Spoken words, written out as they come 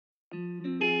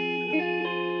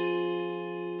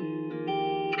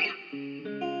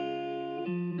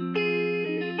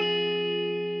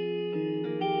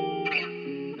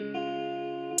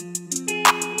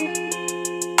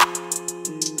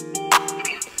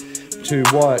to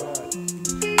what?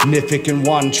 Nifik and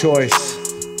 1Choice.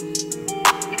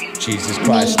 Jesus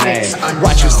Christ's name.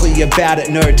 Righteously about it,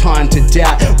 no time to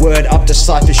doubt. Word up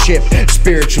discipleship,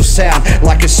 spiritual sound.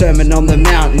 Like a sermon on the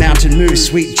mount. Mountain move,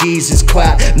 sweet Jesus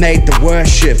clout. Made the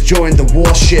worship, joined the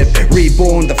warship.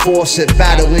 Reborn the faucet,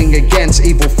 battling against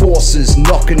evil forces.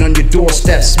 Knocking on your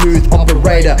doorstep, smooth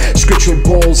operator. Scriptural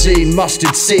ballsy,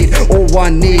 mustard seed. All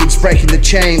one needs, breaking the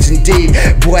chains indeed.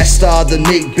 Blessed are the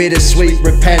meek, bittersweet,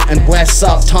 repent and bless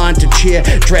up. Time to cheer,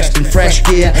 dressed in fresh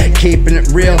gear. Keeping it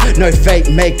real, no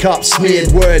fake makeup.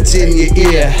 Smeared words in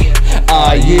your ear.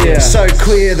 Ah yeah. So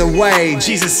clear the way,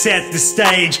 Jesus set the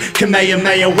stage.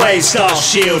 Kamehameha wave, star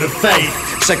shield of faith.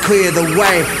 so clear the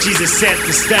way, Jesus set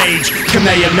the stage.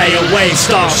 Kamehameha wave,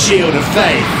 star shield of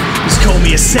faith. Just call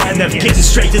me a sad never getting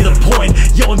straight to the point.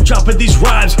 Yo, I'm dropping these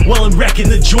rhymes while I'm wrecking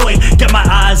the joint. Got my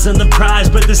eyes on the prize,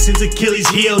 but the sin's Achilles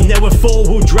heel. Now we're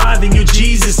four-wheel driving, you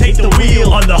Jesus, take the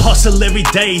wheel. On the hustle every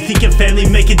day, thinking family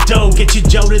make it dough. Get your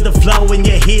Joe to the flow and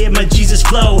you hear my Jesus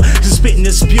flow. Cause spitting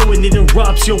and spewing it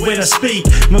erupts, yo, when I speak.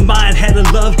 My mind had a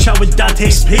love child with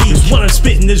Dante's Peak. What I'm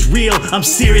spitting is real, I'm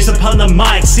serious upon the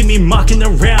mic. See me mucking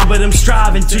around, but I'm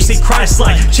striving to stay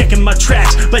Christ-like. Checking my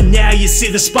tracks, but now you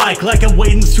see the spike. Like I'm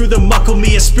wading through the muckle,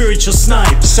 me a spiritual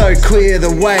snipe. so clear the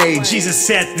way, Jesus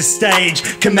set the stage.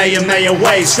 Kamehameha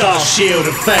wave, star shield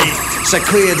of faith. so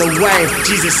clear the way,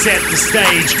 Jesus set the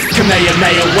stage.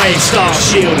 Kamehameha wave, star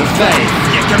shield of faith.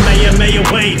 Yeah,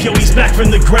 Kamehameha wave, yo, he's back from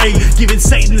the grave. Giving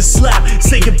Satan the slap,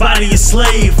 say goodbye to your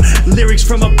slave. Lyrics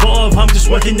from above, I'm just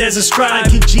working as a scribe.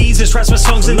 King Jesus writes my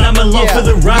songs and I'm along for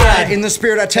the ride. In the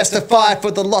spirit I testify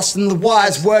for the lost and the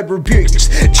wise. Word rebukes,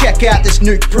 check out this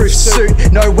nuke-proof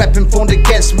suit. No weapon formed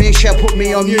against me shall put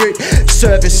me on mute.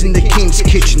 Service in the king's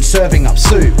kitchen, serving up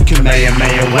soup.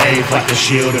 Kamehameha wave like the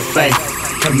shield of faith.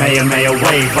 Kamehameha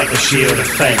wave like the shield of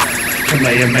faith.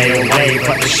 Kamehameha wave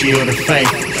like the shield of faith.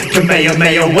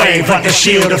 Kamehameha wave like the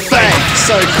shield of faith.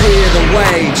 So clear the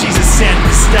way, Jesus set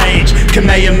the stage.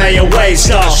 Kamehameha wave,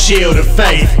 star shield of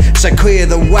faith. so clear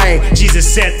the way, Jesus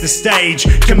set the stage.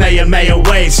 Kamehameha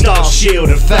wave, star shield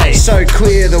of faith. so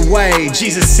clear the way,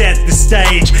 Jesus set the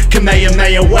stage.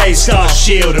 Kamehameha wave, star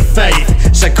shield of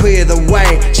faith. so clear the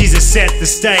way, Jesus set the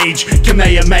stage.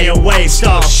 Kamehameha wave,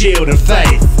 star shield of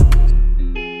faith.